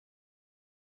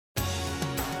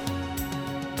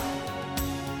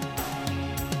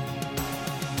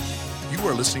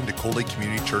are listening to Cold Lake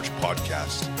Community Church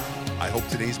podcast. I hope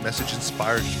today's message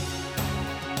inspires you.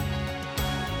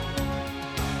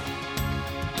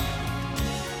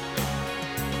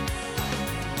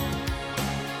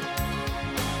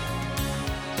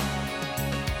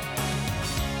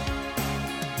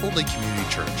 Cold Lake Community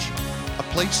Church, a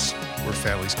place where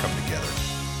families come together.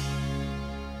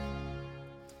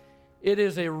 It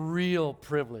is a real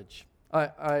privilege.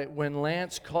 When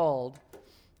Lance called,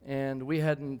 and we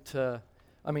hadn't,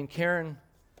 Karen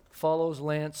follows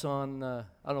Lance on, I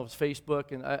don't know if it's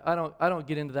Facebook, and I don't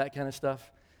get into that kind of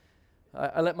stuff.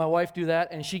 I let my wife do that,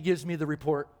 and she gives me the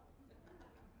report.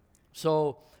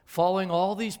 So, following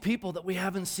all these people that we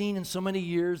haven't seen in so many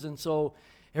years, and so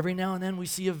every now and then we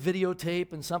see a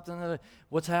videotape and something,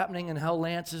 what's happening and how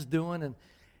Lance is doing,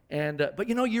 but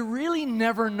you really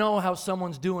never know how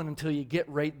someone's doing until you get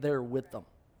right there with them.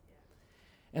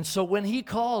 And so when he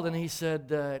called and he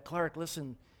said, Clark,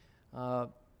 listen,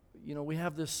 we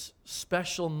have this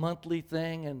special monthly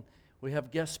thing and we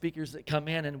have guest speakers that come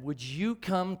in, and would you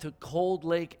come to Cold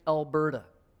Lake, Alberta?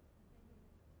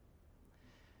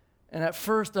 And at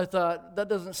first I thought, that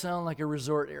doesn't sound like a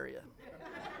resort area.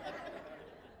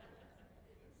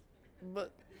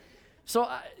 But so,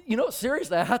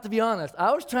 seriously, I have to be honest.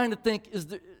 I was trying to think,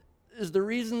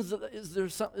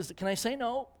 can I say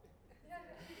no?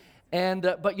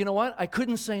 But you know what? I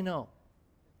couldn't say no.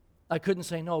 I couldn't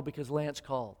say no because Lance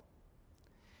called.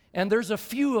 And there's a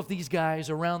few of these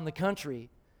guys around the country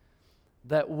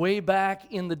that way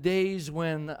back in the days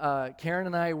when Karen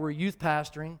and I were youth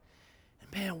pastoring,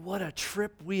 and man, what a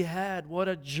trip we had, what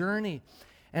a journey.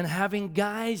 And having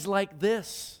guys like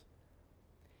this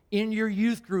in your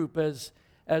youth group as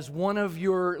one of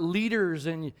your leaders,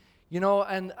 and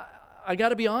I got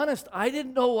to be honest, I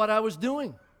didn't know what I was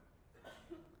doing.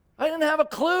 I didn't have a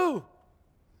clue.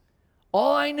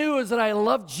 All I knew is that I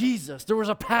loved Jesus. There was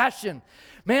a passion.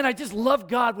 Man, I just loved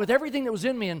God with everything that was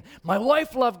in me, and my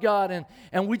wife loved God,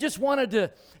 and we just wanted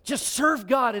to just serve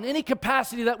God in any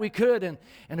capacity that we could, and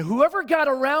whoever got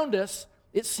around us,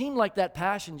 it seemed like that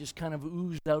passion just kind of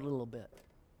oozed out a little bit.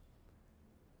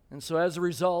 And so as a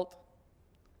result,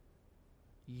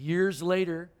 years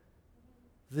later,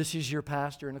 this is your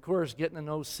pastor. And of course, getting to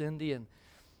know Cindy and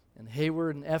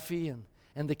Hayward and Effie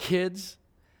and the kids.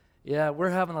 Yeah, we're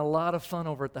having a lot of fun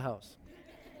over at the house.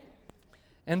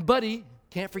 And Buddy,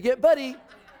 can't forget Buddy.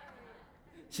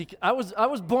 See, I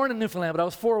was born in Newfoundland, but I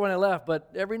was 4 when I left.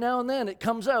 But every now and then it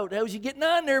comes out. How's you getting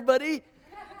on there, buddy?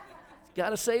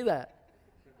 Got to say that.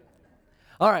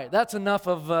 All right, that's enough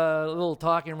of a little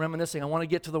talking and reminiscing. I want to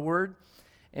get to the Word.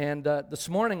 And this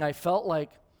morning I felt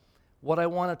like what I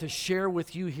wanted to share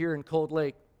with you here in Cold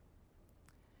Lake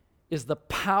is the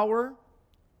power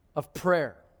of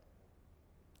prayer.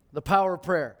 The power of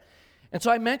prayer. And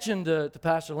so I mentioned to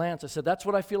Pastor Lance, I said, that's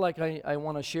what I feel like I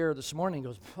want to share this morning. He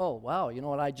goes, oh, wow, you know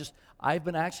what, I've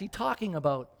been actually talking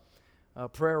about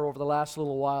prayer over the last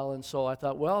little while. And so I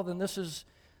thought, well, then this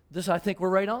I think we're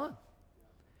right on.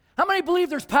 How many believe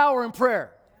there's power in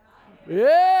prayer?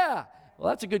 Yeah. Well,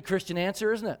 that's a good Christian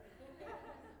answer, isn't it?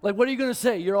 Like, what are you going to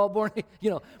say? You're all born,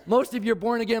 most of you are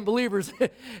born-again believers.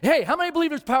 Hey, how many believe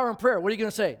there's power in prayer? What are you going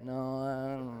to say? No,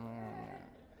 I don't know.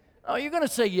 Oh, you're going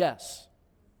to say yes.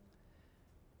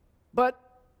 But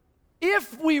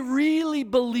if we really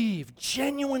believe,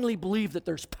 genuinely believe that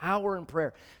there's power in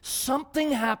prayer,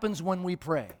 something happens when we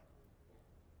pray.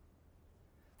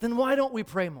 Then why don't we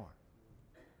pray more?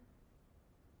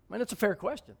 I mean, it's a fair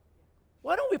question.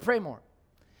 Why don't we pray more?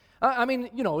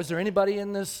 Is there anybody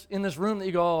in this room that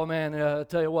you go, oh, man, I'll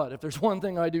tell you what, if there's one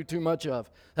thing I do too much of,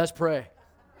 that's pray.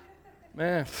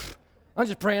 Man, I'm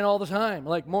just praying all the time,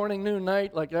 like morning, noon,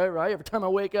 night, like every time I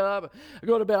wake up, I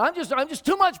go to bed. I'm just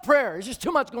too much prayer. There's just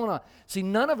too much going on. See,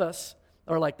 none of us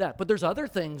are like that, but there's other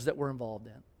things that we're involved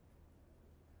in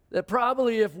that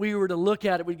probably if we were to look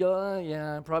at it, we'd go, oh,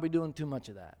 yeah, I'm probably doing too much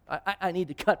of that. I need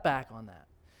to cut back on that.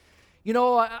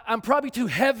 I'm probably too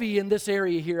heavy in this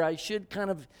area here. I should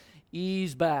kind of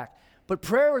ease back. But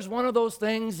prayer is one of those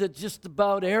things that just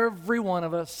about every one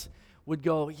of us would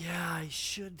go, yeah,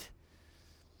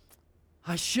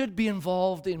 I should be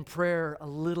involved in prayer a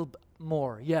little bit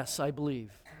more. Yes, I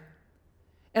believe.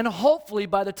 And hopefully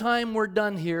by the time we're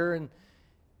done here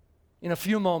in a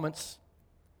few moments,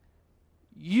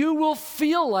 you will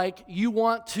feel like you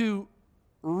want to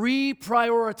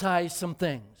reprioritize some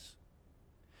things,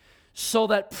 so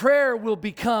that prayer will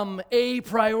become a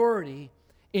priority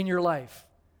in your life.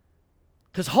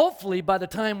 Because hopefully by the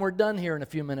time we're done here in a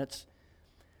few minutes,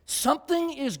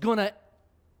 something is going to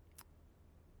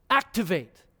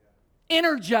activate,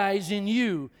 energize in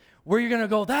you where you're going to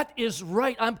go, that is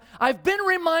right. I've been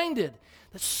reminded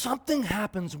that something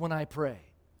happens when I pray.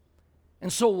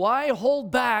 And so why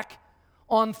hold back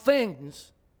on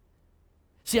things?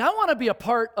 See, I want to be a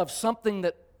part of something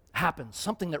that happens,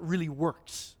 something that really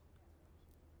works.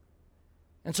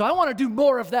 And so I want to do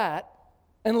more of that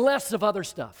and less of other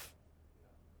stuff.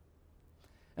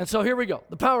 And so here we go,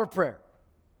 the power of prayer.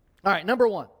 All right, number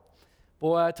one.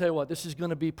 Boy, I tell you what, this is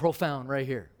going to be profound right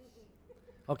here.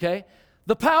 Okay?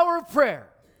 The power of prayer,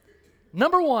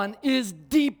 number one, is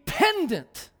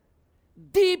dependent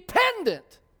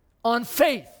on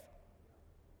faith.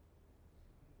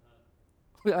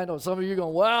 I know some of you are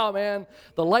going, wow, man,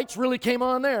 the lights really came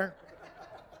on there.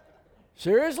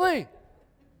 Seriously?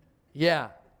 Yeah.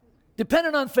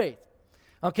 Dependent on faith.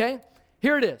 Okay?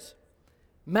 Here it is.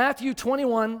 Matthew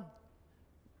 21,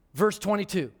 verse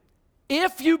 22.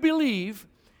 If you believe,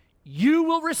 you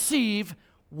will receive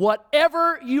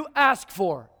whatever you ask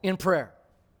for in prayer.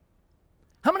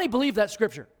 How many believe that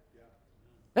scripture?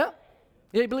 Yeah?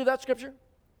 Yeah, you believe that scripture?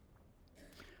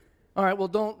 All right, well,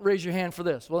 don't raise your hand for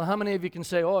this. Well, how many of you can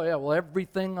say, oh, yeah, well,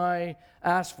 everything I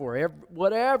ask for,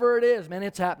 whatever it is, man,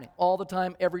 it's happening all the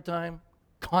time, every time,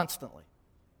 constantly.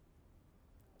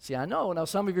 See, I know. Now,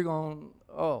 some of you are going,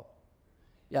 oh,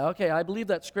 yeah, okay, I believe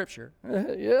that scripture.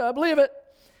 Yeah, I believe it.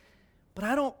 But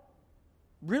I don't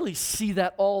really see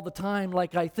that all the time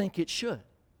like I think it should.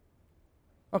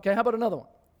 Okay, how about another one?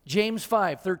 James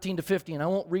 5, 13 to 15. I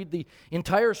won't read the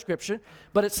entire scripture,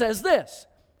 but it says this.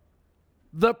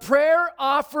 The prayer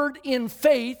offered in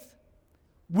faith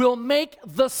will make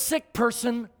the sick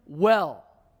person well.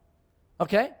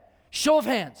 Okay? Show of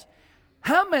hands.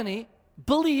 How many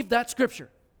believe that scripture?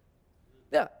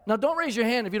 Yeah. Now, don't raise your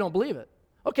hand if you don't believe it.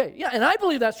 Okay, yeah, and I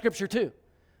believe that scripture too.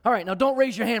 All right, now don't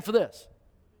raise your hand for this.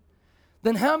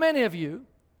 Then how many of you,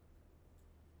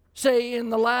 say in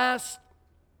the last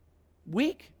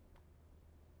week,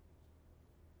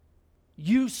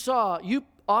 you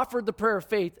offered the prayer of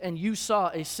faith and you saw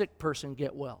a sick person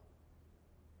get well?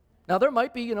 Now there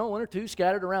might be, one or two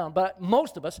scattered around, but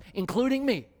most of us, including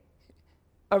me,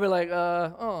 I'll be like,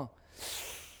 no.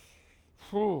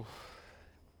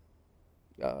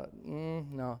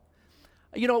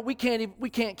 We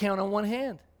can't count on one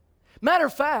hand. Matter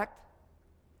of fact,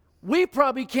 we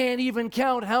probably can't even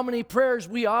count how many prayers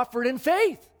we offered in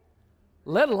faith,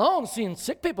 let alone seeing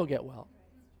sick people get well.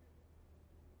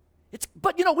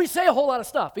 But we say a whole lot of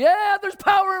stuff. Yeah, there's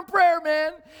power in prayer,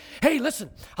 man. Hey, listen,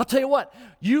 I'll tell you what.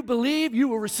 You believe you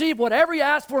will receive whatever you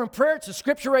ask for in prayer. It's a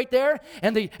scripture right there.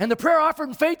 And the prayer offered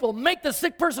in faith will make the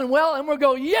sick person well. And we'll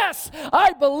go, yes,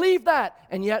 I believe that.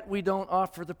 And yet we don't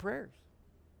offer the prayers.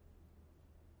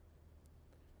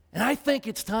 And I think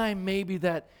it's time maybe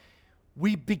that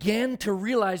we begin to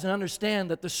realize and understand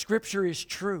that the scripture is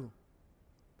true.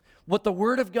 What the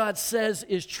Word of God says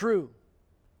is true.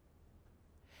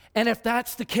 And if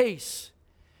that's the case,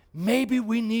 maybe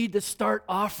we need to start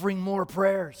offering more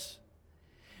prayers.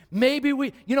 Maybe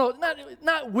we,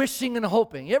 not wishing and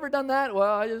hoping. You ever done that? Well,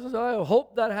 I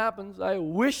hope that happens. I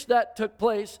wish that took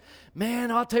place.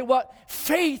 Man, I'll tell you what,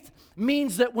 faith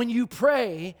means that when you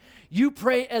pray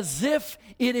as if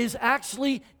it is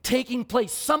actually taking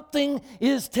place. Something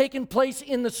is taking place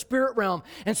in the spirit realm.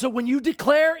 And so when you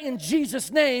declare in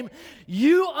Jesus' name,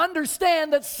 you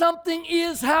understand that something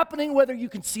is happening whether you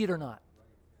can see it or not.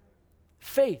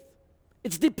 Faith.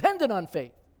 It's dependent on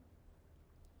faith.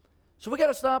 So we got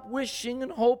to stop wishing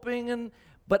and hoping,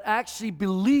 but actually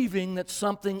believing that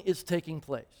something is taking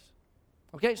place.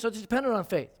 Okay, so it's dependent on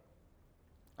faith.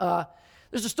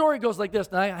 There's a story that goes like this,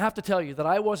 and I have to tell you that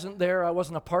I wasn't there. I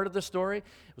wasn't a part of this story.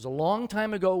 It was a long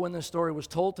time ago when this story was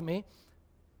told to me.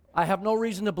 I have no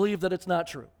reason to believe that it's not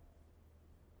true.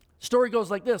 The story goes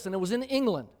like this, and it was in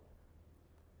England.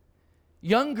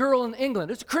 Young girl in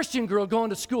England. It's a Christian girl going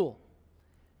to school.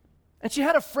 And she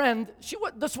had a friend.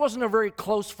 This wasn't a very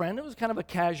close friend. It was kind of a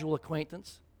casual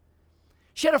acquaintance.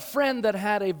 She had a friend that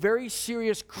had a very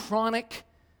serious chronic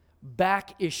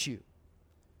back issue.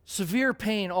 Severe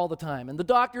pain all the time. And the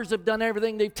doctors have done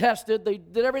everything. They've tested. They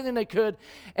did everything they could.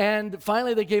 And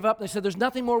finally they gave up and they said, there's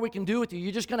nothing more we can do with you.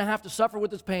 You're just going to have to suffer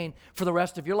with this pain for the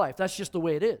rest of your life. That's just the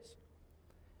way it is.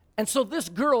 And so this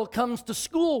girl comes to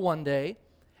school one day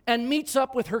and meets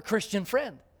up with her Christian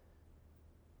friend.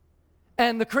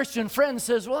 And the Christian friend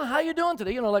says, well, how you doing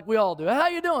today? Like we all do. How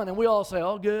you doing? And we all say,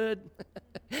 oh, good.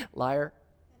 Liar.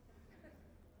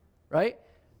 Right?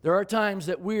 There are times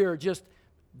that we are just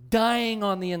dying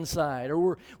on the inside,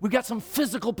 or we got some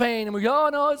physical pain, and we go, oh,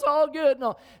 no, it's all good.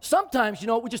 No, sometimes,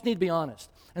 we just need to be honest.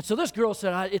 And so this girl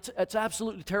said, it's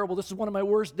absolutely terrible. This is one of my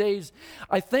worst days.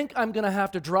 I think I'm going to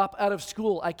have to drop out of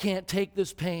school. I can't take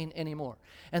this pain anymore.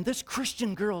 And this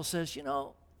Christian girl says, you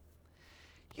know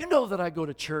that I go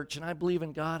to church and I believe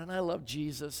in God and I love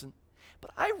Jesus,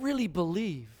 but I really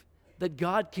believe that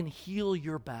God can heal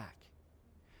your back.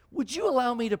 Would you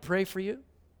allow me to pray for you?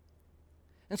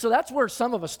 And so that's where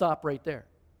some of us stop right there.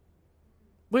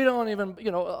 We don't even,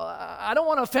 I don't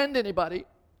want to offend anybody.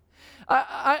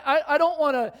 I don't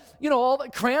want to,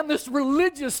 cram this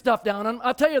religious stuff down. And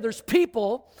I'll tell you, there's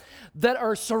people that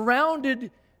are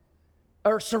surrounding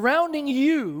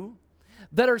you,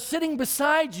 that are sitting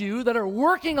beside you, that are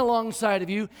working alongside of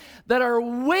you, that are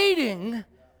waiting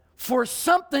for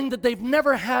something that they've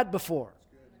never had before.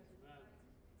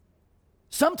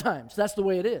 Sometimes that's the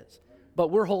way it is, but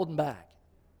we're holding back.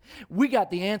 We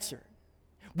got the answer.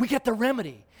 We get the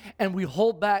remedy, and we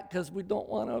hold back because we don't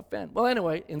want to offend. Well,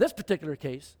 anyway, in this particular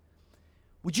case,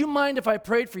 would you mind if I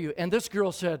prayed for you? And this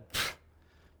girl said,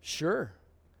 sure.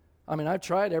 I mean, I've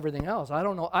tried everything else. I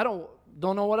don't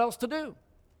know what else to do.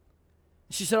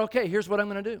 She said, okay, here's what I'm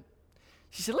going to do.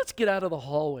 She said, let's get out of the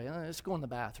hallway. Let's go in the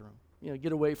bathroom,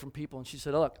 get away from people. And she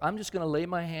said, look, I'm just going to lay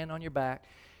my hand on your back.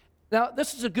 Now,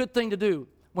 this is a good thing to do.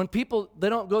 When people, they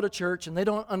don't go to church and they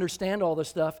don't understand all this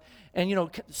stuff, and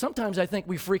sometimes I think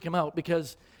we freak them out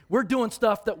because we're doing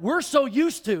stuff that we're so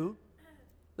used to,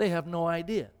 they have no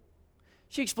idea.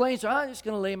 She explains, I'm just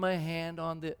going to lay my hand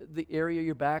on the area of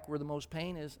your back where the most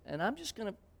pain is, and I'm just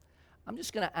going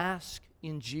to ask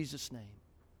in Jesus' name.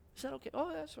 Is that okay?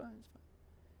 Oh, that's fine. That's fine.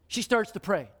 She starts to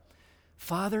pray.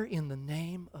 Father, in the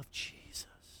name of Jesus.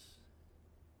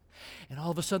 And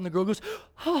all of a sudden the girl goes,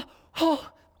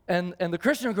 oh. And the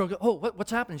Christian girl goes, oh,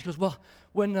 what's happening? She goes, well,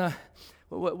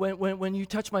 when you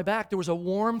touched my back, there was a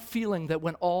warm feeling that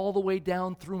went all the way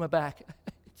down through my back.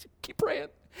 Keep praying.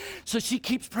 So she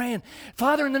keeps praying.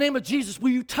 Father, in the name of Jesus, will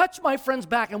you touch my friend's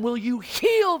back and will you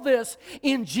heal this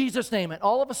in Jesus' name? And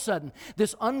all of a sudden,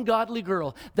 this ungodly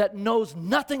girl that knows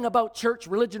nothing about church,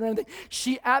 religion, or anything,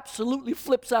 she absolutely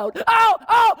flips out.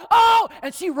 Oh!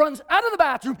 And she runs out of the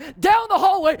bathroom, down the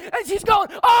hallway, and she's going,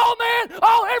 oh, man!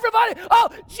 Oh, everybody! Oh,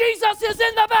 Jesus is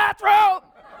in the bathroom!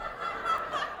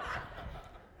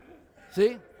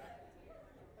 See?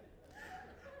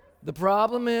 The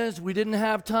problem is we didn't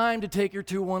have time to take her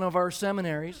to one of our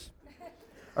seminaries,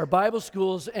 our Bible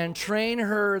schools, and train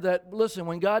her that, listen,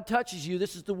 when God touches you,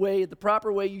 this is the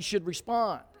proper way you should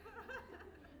respond.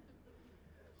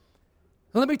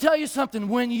 Let me tell you something.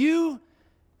 When you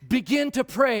begin to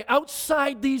pray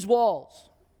outside these walls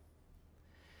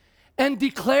and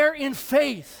declare in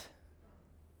faith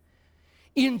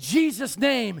in Jesus'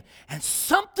 name, and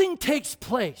something takes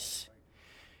place,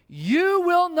 you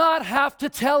will not have to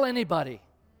tell anybody,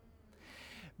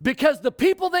 because the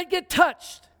people that get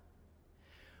touched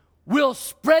will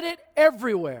spread it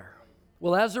everywhere.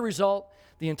 Well, as a result,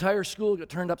 the entire school got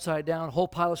turned upside down. A whole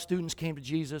pile of students came to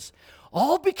Jesus,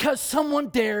 all because someone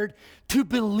dared to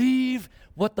believe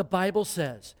what the Bible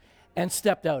says and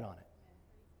stepped out on it.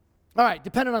 All right,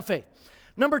 dependent on faith.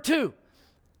 Number 2,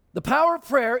 the power of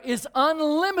prayer is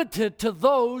unlimited to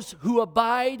those who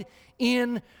abide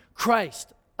in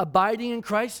Christ. Abiding in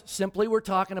Christ, simply we're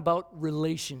talking about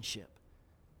relationship.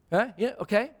 Right? Yeah,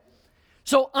 okay?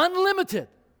 So unlimited.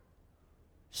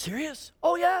 Serious?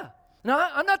 Oh, yeah. Now,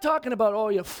 I'm not talking about,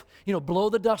 blow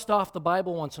the dust off the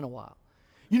Bible once in a while.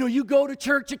 You go to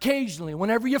church occasionally,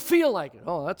 whenever you feel like it.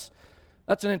 Oh,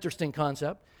 that's an interesting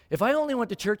concept. If I only went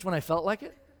to church when I felt like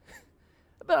it,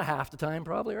 about half the time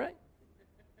probably, right?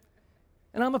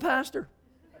 And I'm a pastor.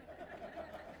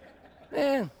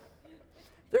 Man.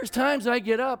 There's times I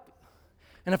get up,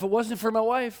 and if it wasn't for my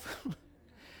wife,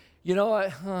 do I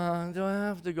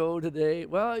have to go today?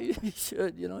 Well, you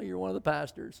should. You're one of the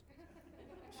pastors.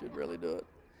 You should really do it.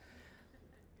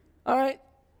 All right?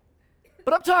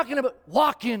 But I'm talking about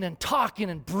walking and talking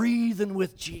and breathing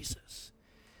with Jesus.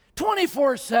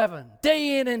 24/7,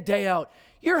 day in and day out.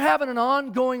 You're having an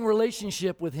ongoing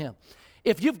relationship with Him.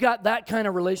 If you've got that kind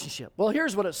of relationship. Well,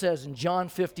 here's what it says in John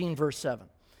 15, verse 7.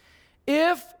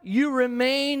 If you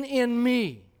remain in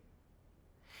me,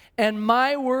 and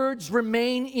my words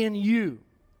remain in you,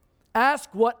 ask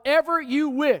whatever you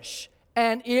wish,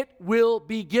 and it will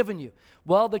be given you.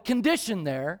 Well, the condition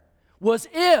there was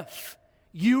if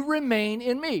you remain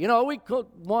in me. We go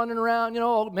wandering around,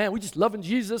 oh man, we just loving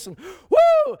Jesus, and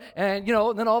woo! And,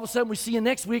 and then all of a sudden we see you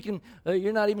next week, and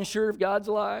you're not even sure if God's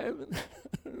alive.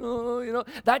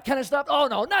 That kind of stuff. Oh,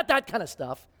 no, not that kind of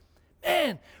stuff.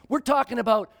 Man, we're talking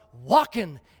about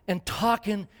walking and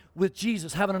talking with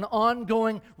Jesus, having an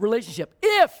ongoing relationship.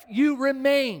 If you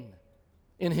remain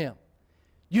in Him,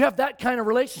 you have that kind of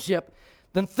relationship,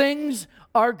 then things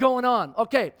are going on.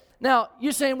 Okay, now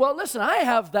you're saying, well, listen, I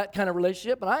have that kind of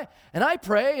relationship, and I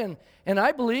pray, and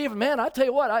I believe. Man, I tell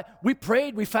you what, we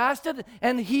prayed, we fasted,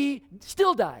 and he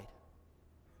still died.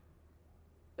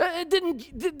 It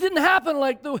didn't happen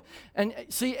like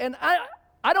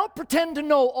I don't pretend to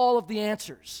know all of the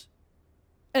answers,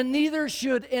 and neither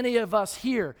should any of us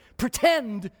here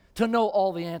pretend to know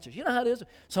all the answers. You know how it is?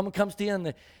 Someone comes to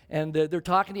you and they're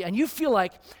talking to you, and you feel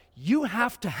like you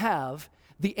have to have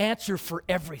the answer for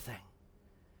everything.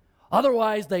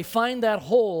 Otherwise, they find that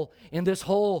hole in this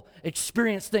whole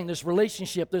experience thing, this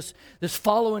relationship, this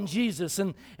following Jesus,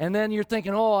 and then you're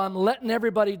thinking, oh, I'm letting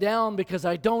everybody down because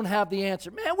I don't have the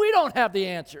answer. Man, we don't have the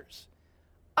answers.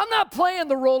 I'm not playing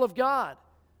the role of God.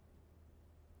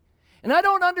 And I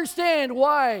don't understand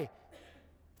why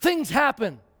things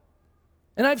happen.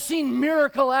 And I've seen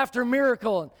miracle after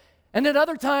miracle, and at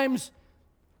other times,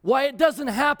 why it doesn't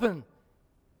happen.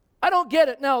 I don't get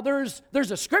it. Now, there's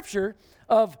a scripture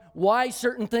of why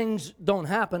certain things don't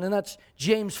happen, and that's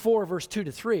James 4, verse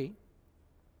 2-3.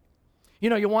 You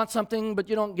know, you want something, but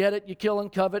you don't get it. You kill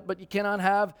and covet, but you cannot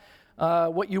have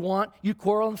what you want. You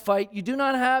quarrel and fight. You do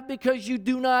not have because you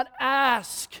do not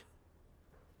ask.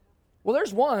 Well,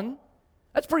 there's one.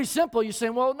 That's pretty simple. You're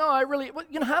saying, well, no,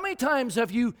 how many times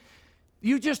have you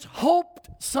just hoped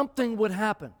something would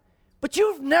happen, but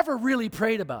you've never really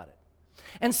prayed about it?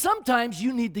 And sometimes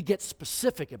you need to get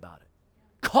specific about it.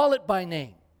 Call it by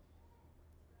name.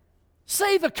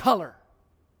 Say the color.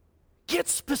 Get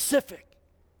specific.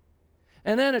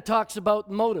 And then it talks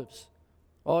about motives.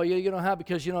 Oh, you don't have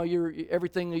because, you're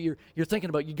everything that you're thinking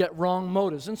about, you get wrong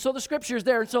motives. And so the scripture is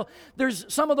there. And so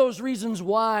there's some of those reasons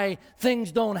why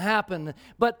things don't happen.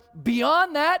 But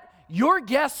beyond that, your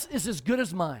guess is as good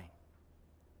as mine.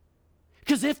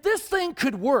 Because if this thing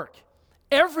could work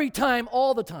every time,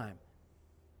 all the time,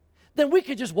 then we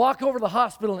could just walk over to the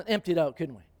hospital and empty it out,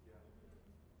 couldn't we?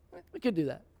 We could do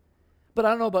that. But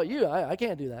I don't know about you. I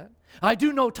can't do that. I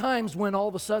do know times when all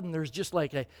of a sudden there's just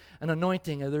like an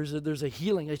anointing, there's a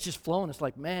healing. It's just flowing. It's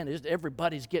like, man,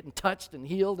 everybody's getting touched and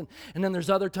healed. And then there's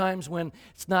other times when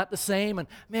it's not the same. And,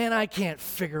 man, I can't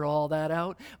figure all that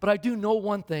out. But I do know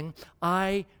one thing.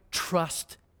 I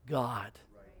trust God.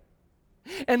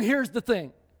 Right. And here's the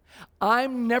thing.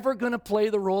 I'm never going to play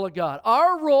the role of God.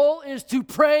 Our role is to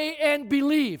pray and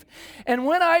believe. And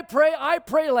when I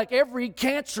pray like every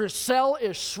cancerous cell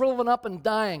is shriveling up and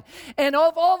dying. And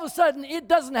all of a sudden, it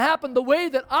doesn't happen the way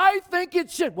that I think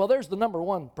it should. Well, there's the number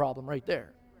one problem right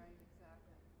there.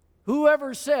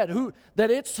 Whoever said that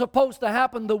it's supposed to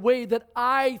happen the way that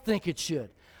I think it should?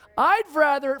 I'd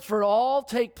rather it for all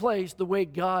take place the way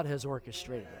God has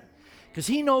orchestrated it. Because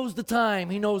he knows the time,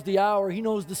 he knows the hour, he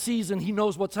knows the season, he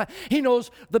knows he knows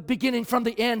the beginning from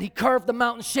the end. He carved the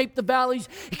mountains, shaped the valleys,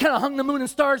 he kind of hung the moon and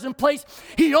stars in place.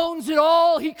 He owns it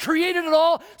all, he created it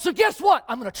all. So guess what?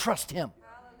 I'm going to trust him.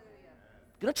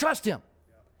 I'm going to trust him.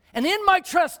 And in my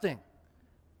trusting,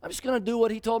 I'm just going to do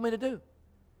what he told me to do.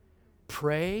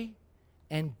 Pray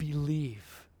and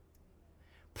believe.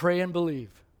 Pray and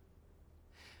believe.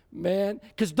 Man,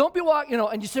 because don't be walking,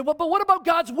 and you say, well, but what about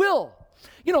God's will?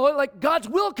 Like God's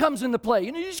will comes into play.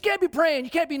 You just can't be praying.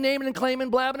 You can't be naming and claiming,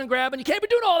 blabbing and grabbing. You can't be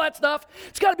doing all that stuff.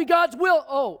 It's got to be God's will.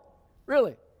 Oh,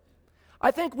 really?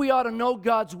 I think we ought to know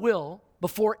God's will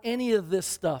before any of this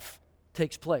stuff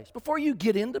takes place. Before you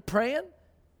get into praying,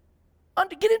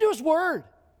 get into His Word.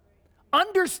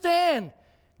 Understand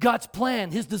God's plan,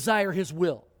 His desire, His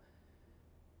will.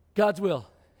 God's will.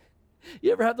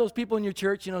 You ever have those people in your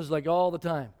church, it's like all the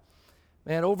time.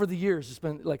 Man, over the years, it's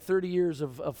been like 30 years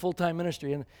of full-time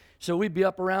ministry. And so we'd be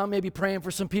up around maybe praying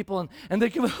for some people, and they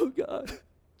come, oh, God,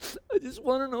 I just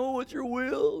want to know what your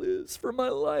will is for my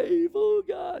life. Oh,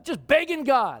 God. Just begging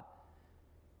God.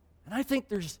 And I think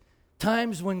there's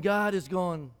times when God is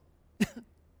going,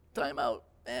 time out,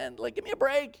 man, give me a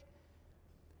break.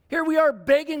 Here we are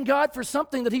begging God for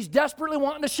something that He's desperately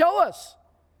wanting to show us.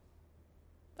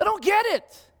 I don't get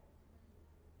it.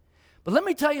 But let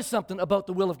me tell you something about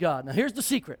the will of God. Now, here's the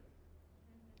secret,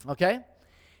 okay?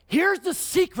 Here's the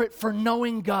secret for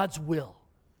knowing God's will.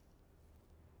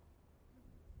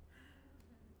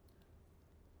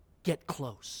 Get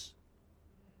close.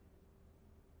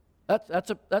 That's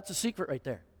a secret right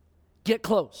there. Get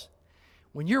close.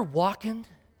 When you're walking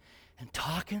and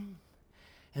talking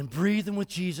and breathing with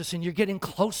Jesus and you're getting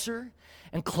closer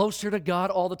and closer to God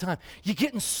all the time, you're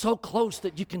getting so close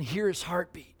that you can hear His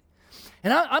heartbeat.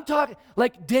 And I'm talking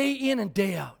like day in and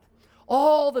day out,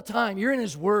 all the time. You're in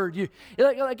His Word.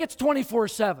 It's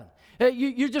 24/7.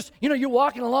 You're just, you're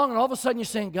walking along, and all of a sudden you're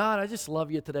saying, God, I just love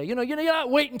you today. You're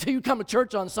not waiting until you come to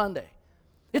church on Sunday.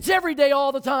 It's every day,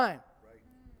 all the time. Right.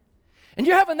 And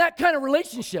you're having that kind of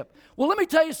relationship. Well, let me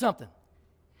tell you something.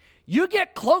 You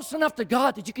get close enough to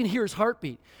God that you can hear his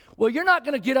heartbeat. Well, you're not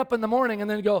going to get up in the morning and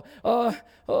then go,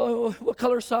 what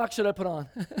color socks should I put on?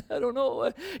 I don't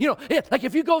know. Like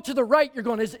if you go to the right, you're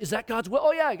going, is that God's will?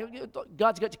 Oh, yeah,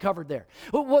 God's got you covered there.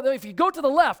 Well, if you go to the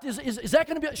left, is that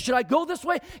going to be, should I go this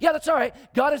way? Yeah, that's all right.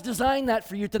 God has designed that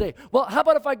for you today. Well, how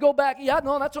about if I go back? Yeah,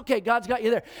 no, that's okay. God's got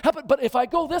you there. But if I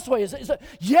go this way,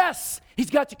 yes, he's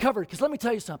got you covered. Because let me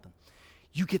tell you something.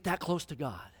 You get that close to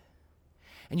God,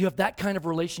 and you have that kind of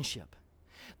relationship,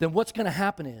 then what's going to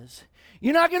happen is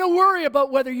you're not going to worry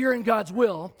about whether you're in God's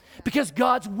will, because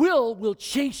God's will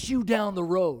chase you down the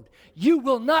road. You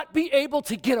will not be able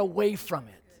to get away from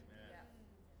it.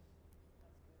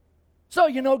 So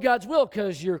you know God's will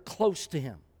because you're close to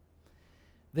him.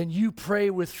 Then you pray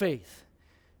with faith.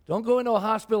 Don't go into a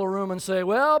hospital room and say,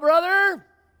 well, brother,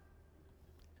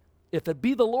 if it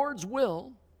be the Lord's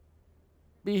will,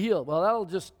 be healed. Well, that'll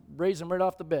just raise him right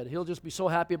off the bed. He'll just be so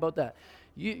happy about that.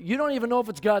 You don't even know if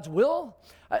it's God's will.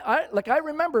 I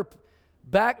remember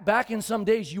back in some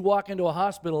days, you walk into a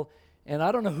hospital, and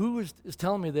I don't know who is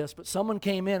telling me this, but someone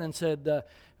came in and said,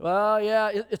 well, yeah,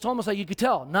 it's almost like you could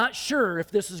tell, not sure if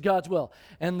this is God's will.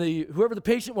 And whoever the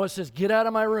patient was says, get out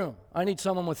of my room. I need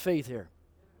someone with faith here.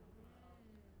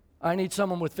 I need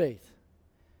someone with faith.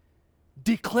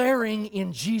 Declaring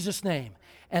in Jesus' name.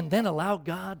 And then allow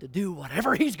God to do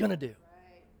whatever he's going to do.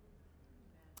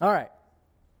 All right.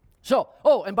 So,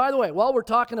 and by the way, while we're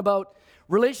talking about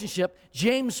relationship,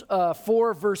 James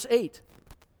 4, verse 8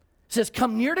 says,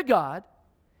 come near to God,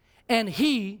 and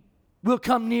he will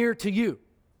come near to you.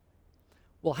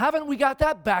 Well, haven't we got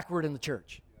that backward in the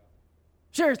church?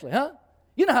 Seriously, huh?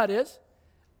 You know how it is.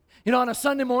 On a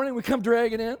Sunday morning, we come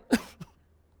dragging in.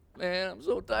 Man, I'm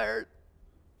so tired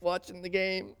watching the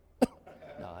game.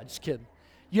 No, I'm just kidding.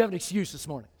 You have an excuse this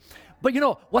morning. But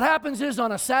what happens is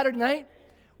on a Saturday night,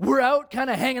 we're out kind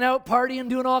of hanging out, partying,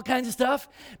 doing all kinds of stuff.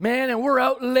 Man, and we're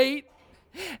out late.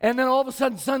 And then all of a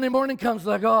sudden Sunday morning comes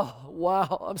like, oh,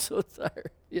 wow, I'm so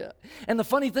tired. Yeah. And the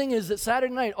funny thing is that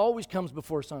Saturday night always comes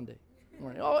before Sunday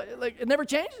morning. Oh, it never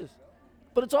changes.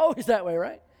 But it's always that way,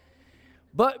 right?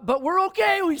 But we're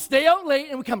okay. We stay out late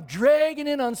and we come dragging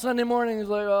in on Sunday morning. It's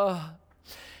like, oh.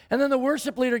 And then the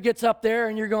worship leader gets up there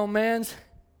and you're going, man,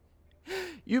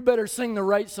 you better sing the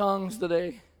right songs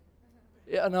today.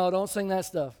 Yeah, no, don't sing that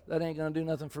stuff. That ain't going to do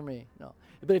nothing for me. No.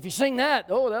 But if you sing that,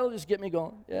 that'll just get me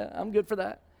going. Yeah, I'm good for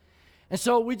that. And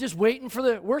so we're just waiting for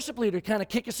the worship leader to kind of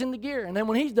kick us into gear. And then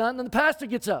when he's done, then the pastor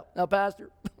gets up. Now, pastor,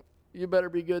 you better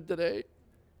be good today.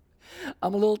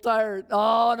 I'm a little tired.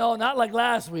 Oh, no, not like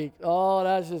last week. Oh,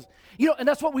 that's just, and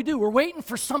that's what we do. We're waiting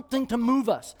for something to move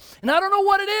us. And I don't know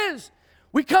what it is.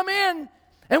 We come in,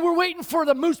 and we're waiting for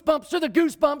the moose bumps or the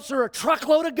goosebumps or a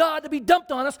truckload of God to be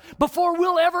dumped on us before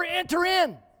we'll ever enter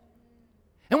in.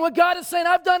 And what God is saying,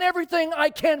 I've done everything I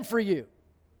can for you.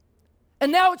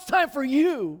 And now it's time for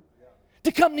you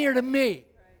to come near to me.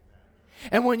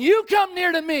 And when you come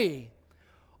near to me,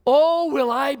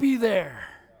 will I be there.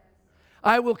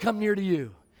 I will come near to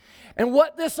you. And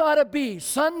what this ought to be,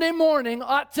 Sunday morning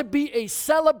ought to be a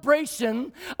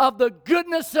celebration of the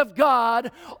goodness of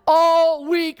God all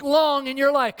week long in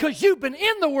your life. Because you've been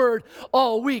in the Word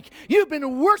all week. You've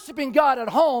been worshiping God at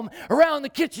home, around the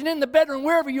kitchen, in the bedroom,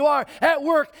 wherever you are, at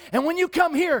work. And when you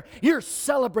come here, you're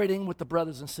celebrating with the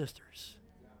brothers and sisters.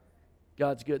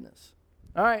 God's goodness.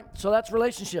 All right, so that's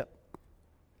relationship.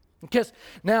 Because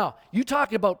now, you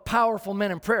talk about powerful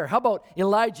men in prayer. How about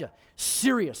Elijah?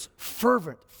 Serious,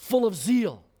 fervent, full of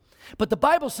zeal. But the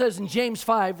Bible says in James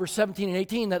 5, verse 17 and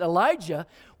 18, that Elijah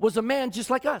was a man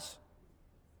just like us.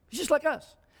 He's just like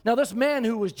us. Now, this man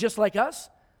who was just like us,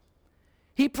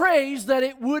 he prays that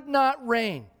it would not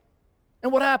rain.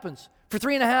 And what happens? For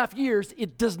 3.5 years,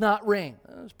 it does not rain.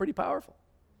 That's pretty powerful.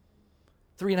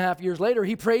 3.5 years later,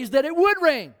 he prays that it would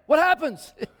rain. What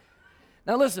happens?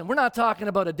 Now listen, we're not talking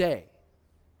about a day.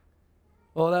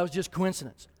 Oh, that was just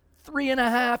coincidence.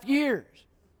 3.5 years.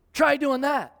 Try doing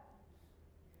that.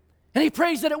 And he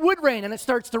prays that it would rain, and it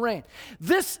starts to rain.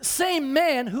 This same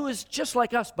man, who is just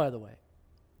like us, by the way,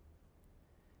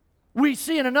 we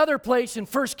see in another place in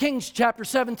 1 Kings chapter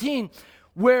 17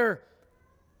 where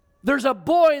there's a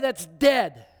boy that's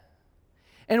dead.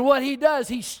 And what he does,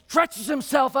 he stretches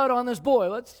himself out on this boy.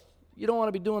 You don't want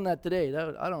to be doing that today.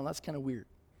 I don't know, that's kind of weird.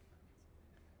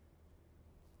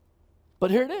 But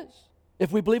here it is,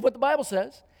 if we believe what the Bible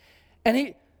says. And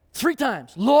he, 3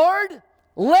 times, Lord,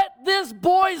 let this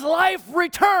boy's life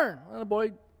return. Well, the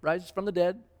boy rises from the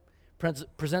dead,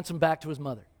 presents him back to his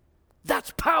mother.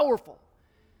 That's powerful.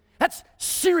 That's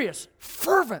serious,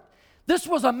 fervent. This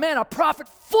was a man, a prophet,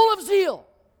 full of zeal.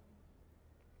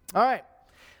 All right.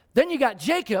 Then you got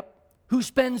Jacob, who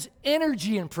spends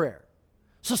energy in prayer.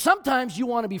 So sometimes you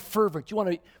want to be fervent. You want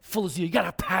to be full of zeal. You got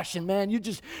a passion, man.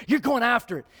 You're going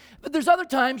after it. But there's other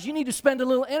times you need to spend a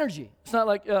little energy. It's not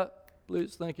like,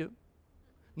 please, thank you.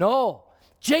 No.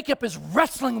 Jacob is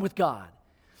wrestling with God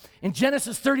in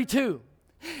Genesis 32.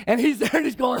 And he's there and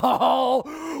he's going, oh,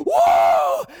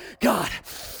 whoa, God,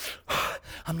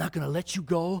 I'm not going to let you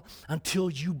go until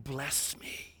you bless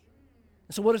me.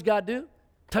 And so what does God do?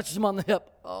 Touches him on the hip.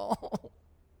 Oh.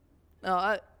 Now,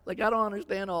 I don't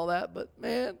understand all that, but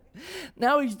man,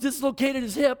 now he's dislocated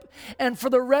his hip, and for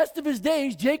the rest of his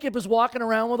days, Jacob is walking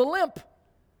around with a limp.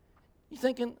 You're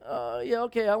thinking, yeah,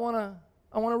 okay, I want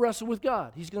to wrestle with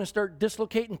God. He's going to start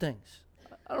dislocating things.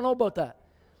 I don't know about that.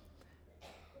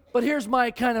 But here's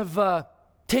my kind of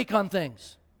take on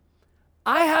things.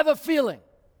 I have a feeling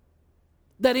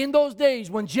that in those days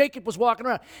when Jacob was walking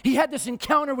around, he had this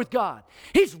encounter with God.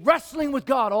 He's wrestling with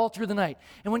God all through the night.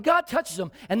 And when God touches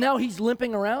him, and now he's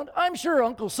limping around, I'm sure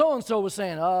Uncle so-and-so was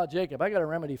saying, Jacob, I got a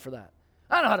remedy for that.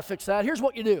 I know how to fix that. Here's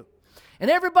what you do.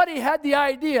 And everybody had the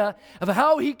idea of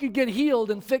how he could get healed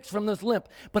and fixed from this limp.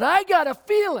 But I got a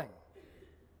feeling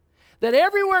that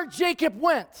everywhere Jacob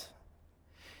went,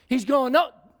 he's going,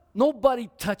 no, nobody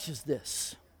touches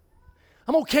this.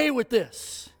 I'm okay with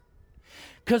this.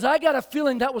 Because I got a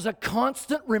feeling that was a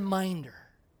constant reminder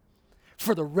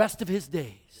for the rest of his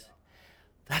days.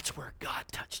 That's where God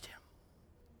touched him.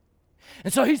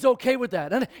 And so he's okay with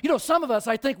that. And some of us,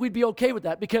 I think we'd be okay with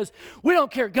that because we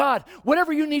don't care. God,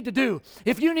 whatever you need to do,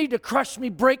 if you need to crush me,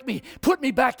 break me, put me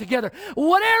back together,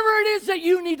 whatever it is that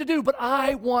you need to do, but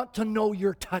I want to know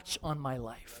your touch on my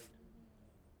life.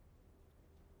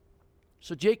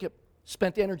 So Jacob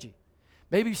spent energy.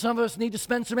 Maybe some of us need to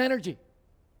spend some energy.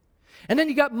 And then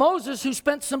you got Moses who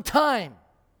spent some time.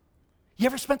 You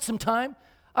ever spent some time?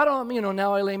 I don't,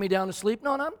 now I lay me down to sleep.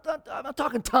 No, I'm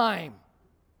talking time.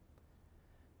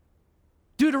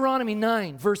 Deuteronomy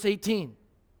 9, verse 18,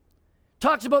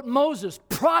 talks about Moses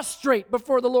prostrate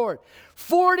before the Lord.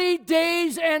 40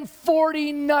 days and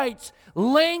 40 nights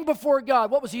laying before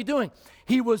God. What was he doing?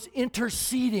 He was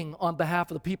interceding on behalf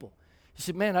of the people. He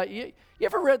said, man, you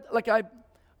ever read,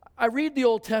 I read the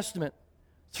Old Testament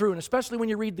through, and especially when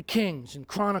you read the Kings and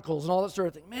Chronicles and all that sort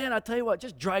of thing. Man, I tell you what, it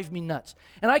just drives me nuts.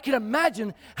 And I can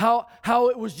imagine how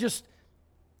it was just,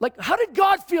 how did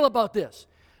God feel about this?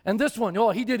 And this one,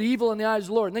 he did evil in the eyes of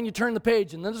the Lord. And then you turn the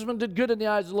page, and then this one did good in the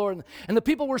eyes of the Lord. And the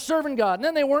people were serving God, and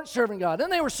then they weren't serving God. And then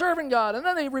they were serving God, and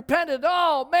then they repented.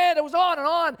 Oh, man, it was on and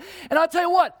on. And I'll tell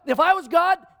you what, if I was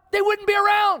God, they wouldn't be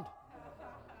around.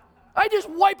 I'd just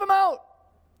wipe them out.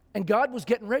 And God was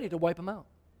getting ready to wipe them out.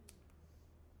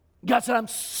 God said, I'm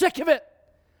sick of it.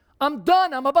 I'm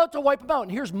done. I'm about to wipe them out.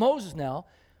 And here's Moses now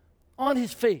on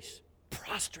his face,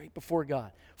 prostrate before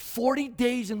God. 40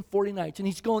 days and 40 nights. And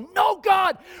he's going, no,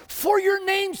 God, for your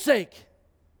name's sake.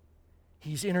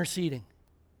 He's interceding.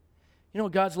 You know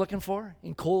what God's looking for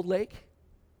in Cold Lake?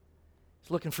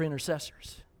 He's looking for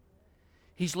intercessors.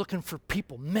 He's looking for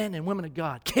people, men and women of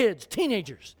God, kids,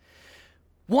 teenagers,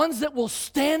 ones that will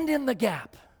stand in the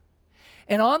gap.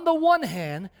 And on the one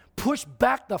hand, push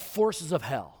back the forces of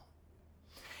hell.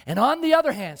 And on the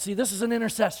other hand, see, this is an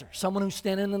intercessor, someone who's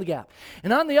standing in the gap.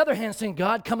 And on the other hand, saying,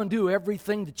 God, come and do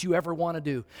everything that you ever want to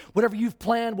do. Whatever you've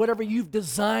planned, whatever you've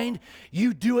designed,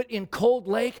 you do it in Cold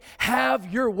Lake.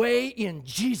 Have your way in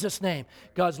Jesus' name.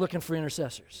 God's looking for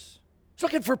intercessors. He's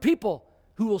looking for people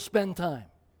who will spend time.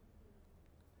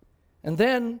 And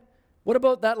then, what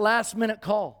about that last-minute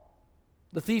call?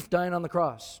 The thief dying on the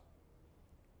cross.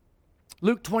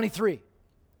 Luke 23.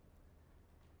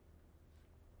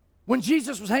 When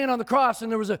Jesus was hanging on the cross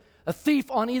and there was a thief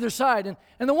on either side,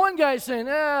 and the one guy's saying,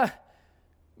 man,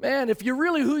 if you're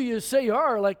really who you say you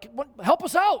are, help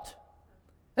us out.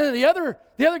 And then the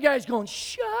other guy's going,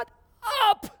 shut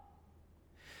up.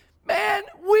 Man,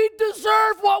 we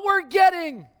deserve what we're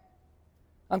getting.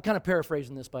 I'm kind of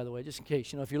paraphrasing this, by the way, just in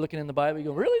case. If you're looking in the Bible, you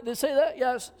go, really? Did they say that?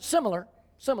 Yes, similar.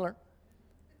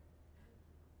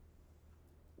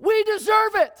 We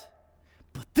deserve it.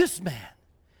 But this man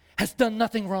has done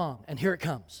nothing wrong. And here it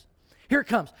comes.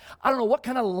 I don't know what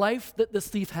kind of life that this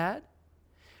thief had,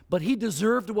 but he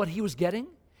deserved what he was getting,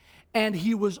 and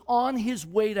he was on his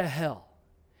way to hell.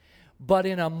 But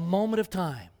in a moment of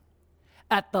time,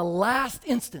 at the last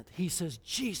instant, he says,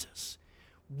 Jesus,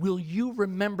 will you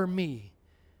remember me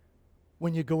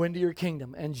when you go into your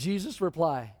kingdom? And Jesus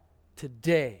replied,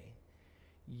 today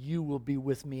you will be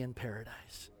with me in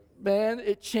paradise. Man,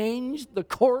 it changed the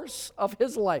course of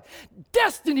his life.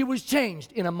 Destiny was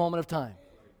changed in a moment of time.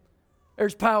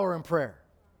 There's power in prayer.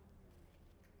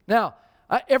 Now,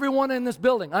 Everyone in this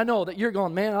building, I know that you're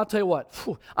going, man, I'll tell you what,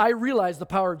 I realize the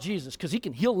power of Jesus because he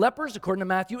can heal lepers according to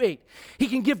Matthew 8. He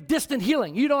can give distant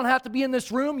healing. You don't have to be in this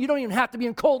room. You don't even have to be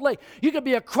in Cold Lake. You could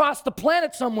be across the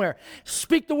planet somewhere.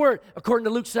 Speak the word according to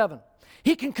Luke 7.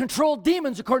 He can control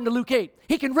demons according to Luke 8.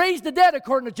 He can raise the dead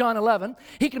according to John 11.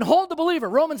 He can hold the believer.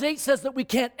 Romans 8 says that we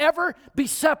can't ever be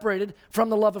separated from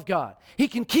the love of God. He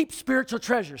can keep spiritual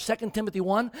treasures. 2 Timothy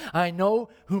 1, I know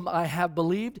whom I have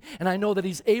believed, and I know that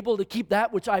he's able to keep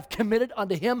that which I've committed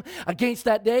unto him against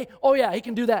that day. Oh yeah, he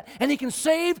can do that. And he can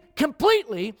save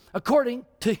completely according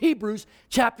to Hebrews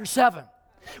chapter 7.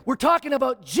 We're talking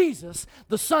about Jesus,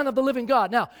 the Son of the living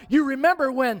God. Now, you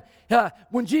remember when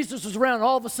Jesus was around,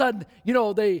 all of a sudden,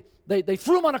 they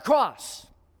threw him on a cross.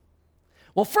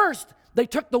 Well, first, they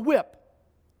took the whip,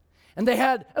 and they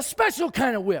had a special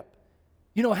kind of whip.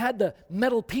 Had the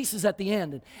metal pieces at the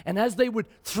end, and as they would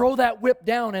throw that whip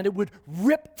down, and it would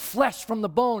rip flesh from the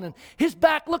bone, and his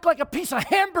back looked like a piece of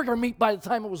hamburger meat by the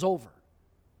time it was over.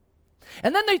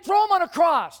 And then they throw him on a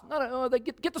cross. They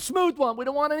get the smooth one. We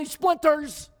don't want any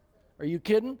splinters. Are you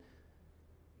kidding?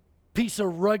 Piece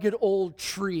of rugged old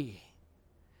tree.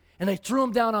 And they threw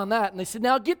him down on that. And they said,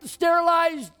 now get the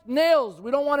sterilized nails.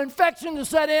 We don't want infection to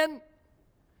set in.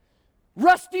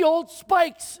 Rusty old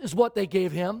spikes is what they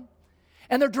gave him.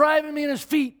 And they're driving me in his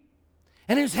feet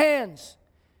and his hands.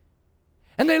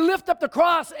 And they lift up the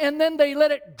cross and then they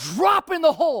let it drop in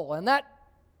the hole. And that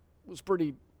was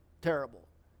pretty terrible.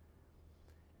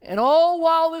 And all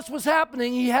while this was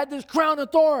happening, he had this crown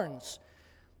of thorns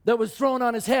that was thrown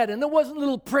on his head. And it wasn't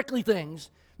little prickly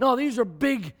things. No, these are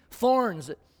big thorns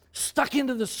that stuck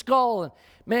into the skull. And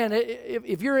man,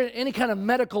 if you're any kind of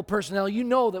medical personnel, you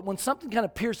know that when something kind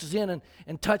of pierces in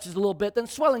and touches a little bit, then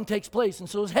swelling takes place. And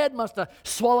so his head must have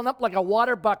swollen up like a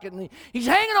water bucket. And he's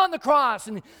hanging on the cross.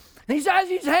 And as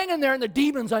he's hanging there, and the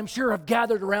demons, I'm sure, have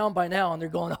gathered around by now. And they're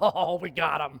going, oh, we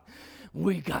got him.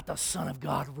 We got the Son of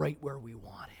God right where we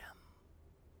want him.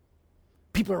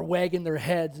 People are wagging their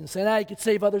heads and saying, he could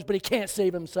save others, but he can't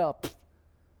save himself.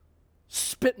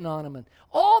 Spitting on him. And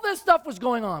all this stuff was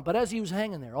going on. But as he was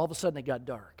hanging there, all of a sudden it got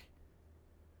dark.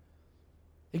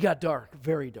 It got dark,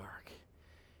 very dark.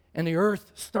 And the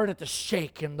earth started to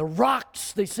shake. And the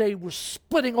rocks, they say, were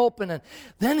splitting open. And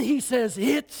then he says,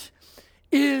 it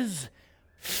is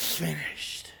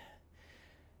finished.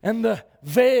 And the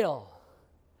veil,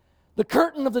 the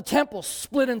curtain of the temple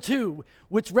split in two,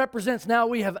 which represents now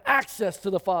we have access to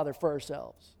the Father for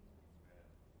ourselves.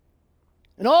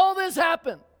 And all this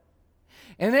happened.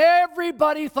 And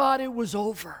everybody thought it was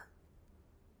over.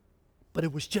 But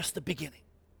it was just the beginning.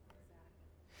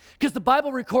 Because the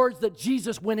Bible records that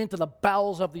Jesus went into the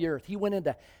bowels of the earth. He went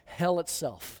into hell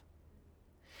itself.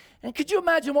 And could you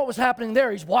imagine what was happening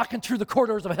there? He's walking through the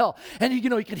corridors of hell. And he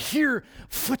could hear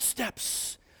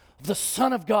footsteps of the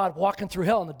Son of God walking through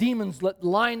hell. And the demons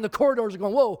line the corridors are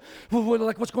going, whoa,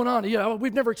 like what's going on?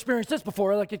 We've never experienced this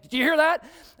before. Like, did you hear that?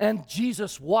 And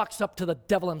Jesus walks up to the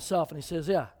devil himself and he says,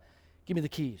 yeah, give me the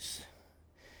keys.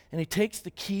 And he takes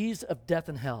the keys of death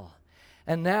and hell.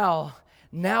 And now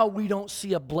we don't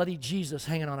see a bloody Jesus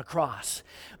hanging on a cross,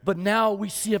 but now we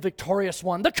see a victorious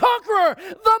one, the conqueror,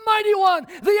 the mighty one,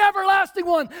 the everlasting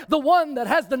one, the one that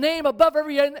has the name above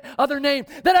every other name,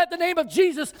 that at the name of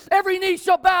Jesus, every knee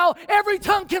shall bow, every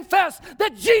tongue confess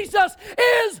that Jesus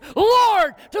is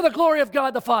Lord to the glory of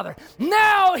God the Father.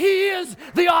 Now he is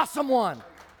the awesome one.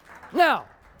 Now,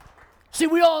 see,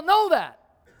 we all know that.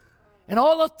 And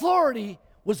all authority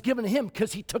was given to him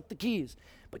because he took the keys.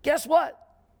 But guess what?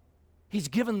 He's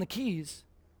given the keys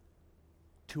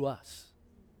to us.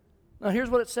 Now, here's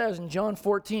what it says in John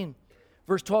 14,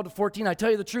 verse 12 to 14. I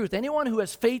tell you the truth, anyone who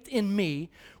has faith in me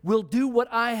will do what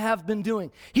I have been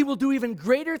doing. He will do even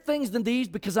greater things than these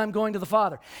because I'm going to the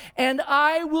Father. And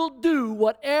I will do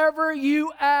whatever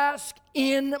you ask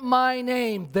in my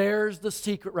name. There's the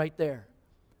secret right there.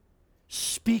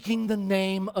 Speaking the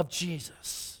name of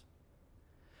Jesus.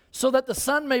 So that the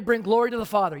Son may bring glory to the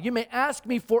Father. You may ask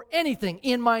me for anything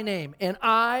in my name, and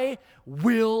I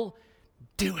will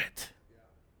do it.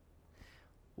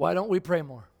 Why don't we pray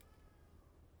more?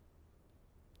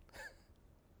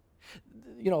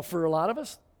 For a lot of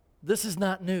us, this is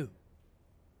not new.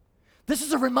 This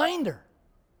is a reminder.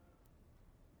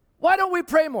 Why don't we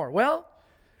pray more? Well,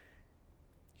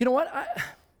 you know what?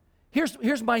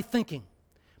 Here's my thinking.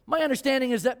 My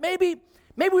understanding is that maybe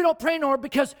we don't pray more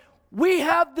because we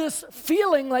have this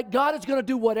feeling like God is going to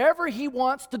do whatever he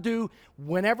wants to do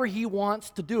whenever he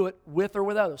wants to do it, with or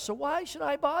without us. So why should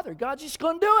I bother? God's just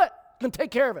going to do it. He's going to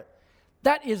take care of it.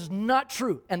 That is not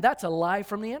true, and that's a lie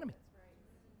from the enemy.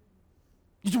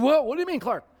 You say, well, what do you mean,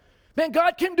 Clark? Man,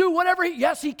 God can do whatever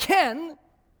yes, he can.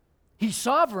 He's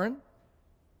sovereign.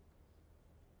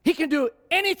 He can do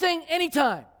anything,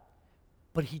 anytime.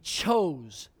 But he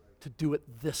chose to do it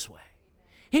this way.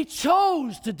 He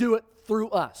chose to do it through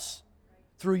us,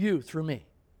 through you, through me.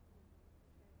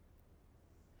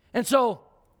 And so,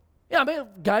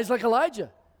 guys like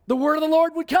Elijah, the word of the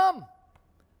Lord would come.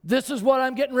 This is what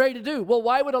I'm getting ready to do. Well,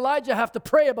 why would Elijah have to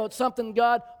pray about something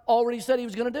God already said he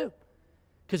was going to do?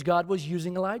 Because God was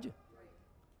using Elijah.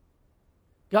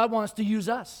 God wants to use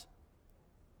us.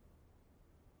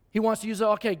 He wants to use,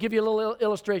 give you a little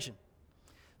illustration.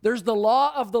 There's the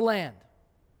law of the land,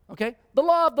 okay? The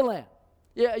law of the land.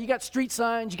 Yeah, you got street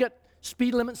signs, you got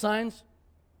speed limit signs.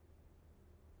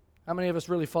 How many of us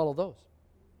really follow those?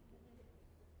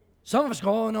 Some of us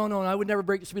go, oh, no, I would never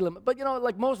break the speed limit. But,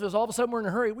 like most of us, all of a sudden we're in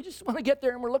a hurry. We just want to get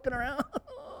there and we're looking around.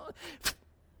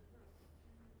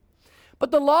 But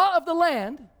the law of the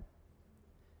land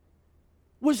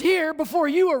was here before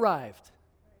you arrived.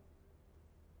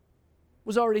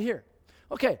 Was already here.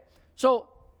 Okay, so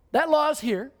that law is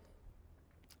here.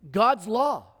 God's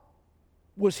law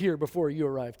was here before you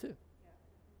arrived too.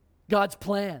 God's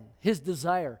plan, his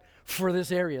desire for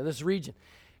this area, this region.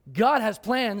 God has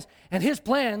plans, and his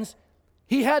plans,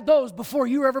 he had those before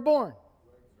you were ever born.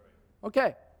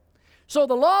 Okay, so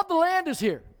the law of the land is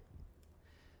here.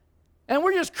 And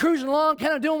we're just cruising along,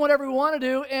 kind of doing whatever we want to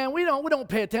do, and we don't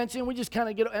pay attention. We just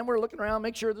kind of and we're looking around,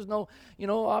 make sure there's no,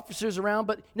 officers around.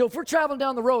 But, if we're traveling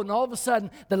down the road and all of a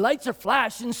sudden the lights are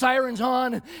flashing, sirens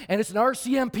on, and it's an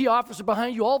RCMP officer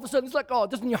behind you, all of a sudden it's like, oh,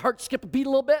 doesn't your heart skip a beat a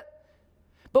little bit?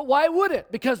 But why would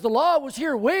it? Because the law was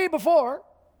here way before.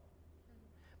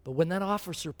 But when that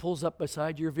officer pulls up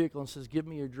beside your vehicle and says, give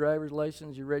me your driver's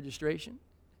license, your registration,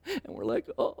 and we're like,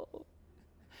 oh,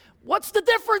 what's the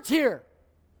difference here?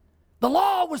 The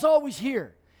law was always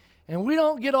here. And we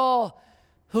don't get all,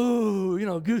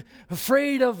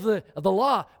 afraid of the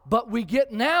law. But we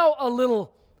get now a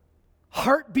little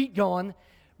heartbeat going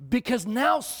because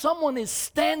now someone is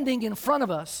standing in front of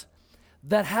us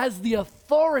that has the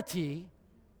authority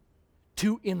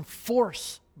to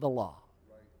enforce the law.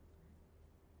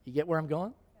 You get where I'm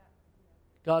going?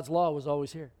 God's law was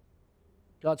always here.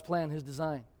 God's plan, his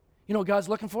design. You know what God's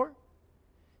looking for?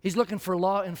 He's looking for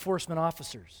law enforcement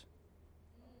officers.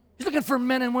 He's looking for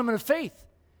men and women of faith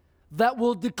that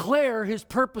will declare his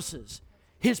purposes,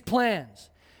 his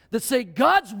plans, that say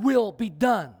God's will be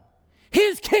done,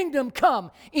 his kingdom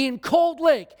come in Cold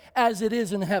Lake as it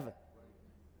is in heaven.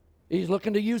 He's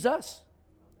looking to use us.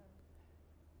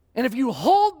 And if you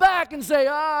hold back and say,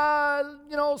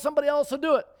 somebody else will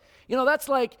do it, that's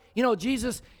like,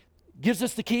 Jesus gives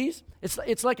us the keys.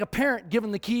 It's like a parent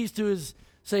giving the keys to his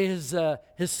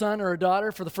son or a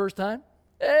daughter for the first time.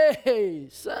 Hey,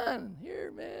 son,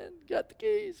 here, man, got the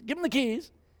keys. Give him the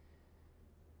keys.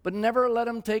 But never let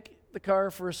him take the car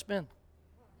for a spin.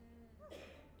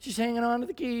 She's hanging on to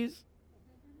the keys.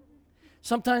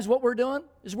 Sometimes what we're doing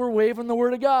is we're waving the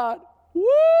word of God. Woo!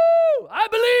 I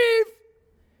believe.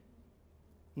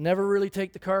 Never really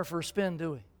take the car for a spin,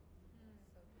 do we?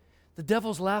 The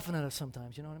devil's laughing at us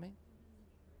sometimes, you know what I mean?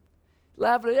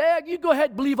 Laughing at, you go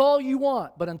ahead, believe all you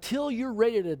want, but until you're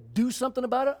ready to do something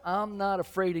about it, I'm not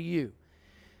afraid of you.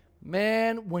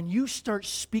 Man, when you start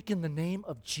speaking the name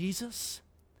of Jesus,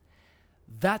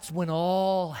 that's when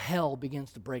all hell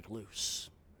begins to break loose.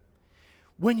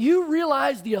 When you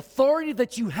realize the authority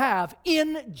that you have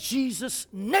in Jesus'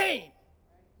 name,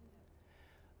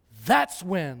 that's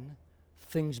when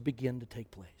things begin to take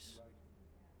place.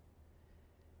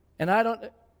 And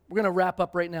we're going to wrap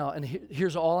up right now, and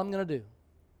here's all I'm going to do.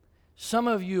 Some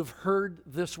of you have heard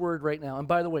this word right now. And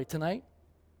by the way, tonight,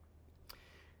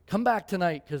 come back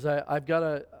tonight because I've got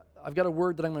a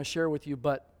word that I'm going to share with you,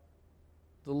 but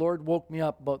the Lord woke me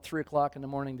up about 3 o'clock in the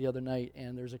morning the other night,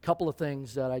 and there's a couple of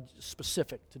things that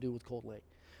specific to do with Cold Lake.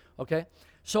 Okay?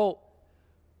 So,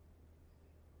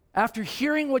 after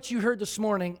hearing what you heard this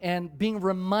morning and being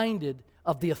reminded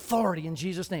of the authority in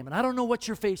Jesus' name, and I don't know what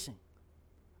you're facing.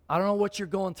 I don't know what you're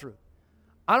going through.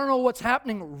 I don't know what's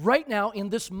happening right now in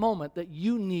this moment that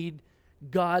you need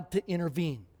God to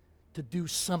intervene, to do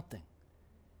something.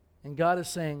 And God is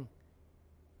saying,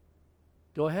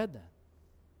 go ahead then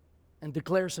and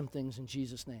declare some things in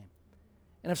Jesus' name.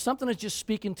 And if something is just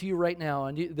speaking to you right now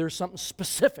and there's something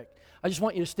specific, I just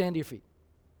want you to stand to your feet.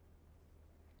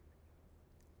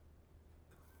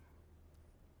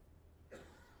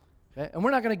 Okay? And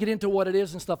we're not going to get into what it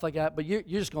is and stuff like that, but you're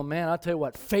just going, man, I'll tell you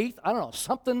what, faith, I don't know,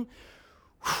 something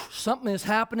is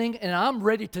happening, and I'm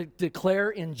ready to declare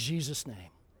in Jesus' name.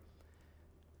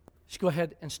 Just go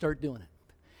ahead and start doing it.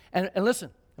 And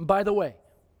listen, and by the way,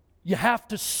 you have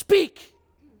to speak,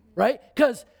 right?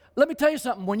 Because let me tell you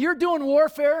something, when you're doing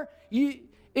warfare,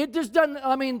 It just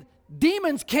doesn't,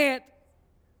 demons can't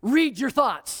read your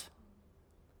thoughts.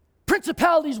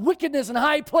 Principalities, wickedness in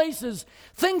high places,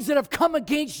 things that have come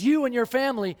against you and your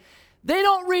family, they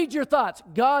don't read your thoughts.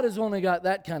 God has only got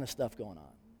that kind of stuff going on.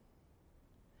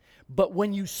 But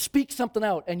when you speak something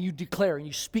out and you declare and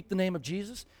you speak the name of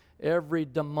Jesus, every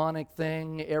demonic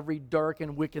thing, every dark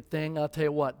and wicked thing, I'll tell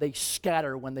you what, they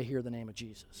scatter when they hear the name of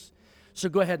Jesus. So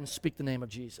go ahead and speak the name of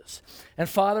Jesus. And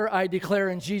Father, I declare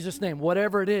in Jesus' name,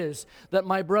 whatever it is that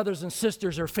my brothers and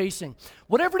sisters are facing,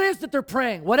 whatever it is that they're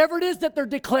praying, whatever it is that they're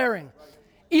declaring,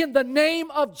 in the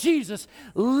name of Jesus,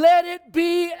 let it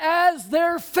be as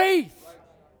their faith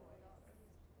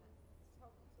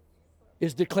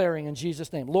is declaring in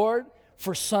Jesus' name. Lord,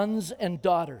 for sons and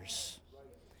daughters,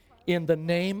 in the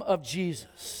name of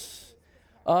Jesus.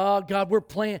 Oh, God, we're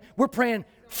praying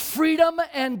freedom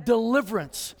and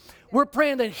deliverance. We're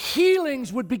praying that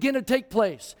healings would begin to take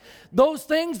place. Those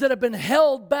things that have been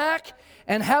held back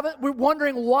and we're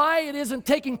wondering why it isn't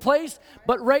taking place,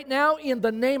 but right now, in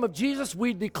the name of Jesus,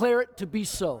 we declare it to be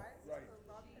so.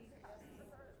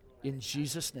 In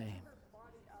Jesus' name.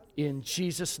 In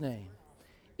Jesus' name.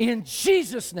 In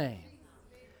Jesus' name.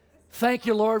 Thank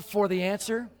you, Lord, for the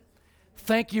answer.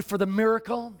 Thank you for the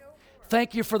miracle.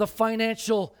 Thank you for the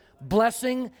financial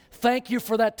blessing. Thank you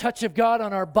for that touch of God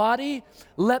on our body.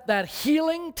 Let that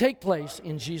healing take place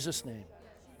in Jesus' name.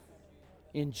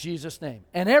 In Jesus' name.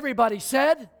 And everybody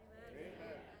said,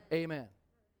 Amen.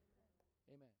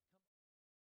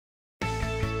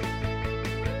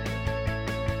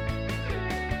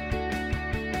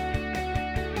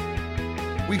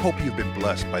 We hope you've been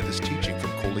blessed by this teaching from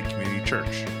Coley Community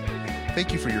Church.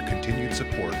 Thank you for your continued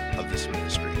support of this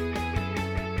ministry.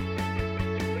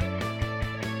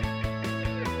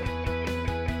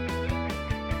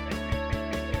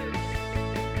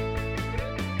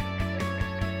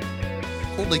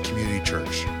 Coley Community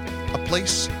Church, a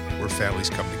place where families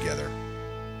come together.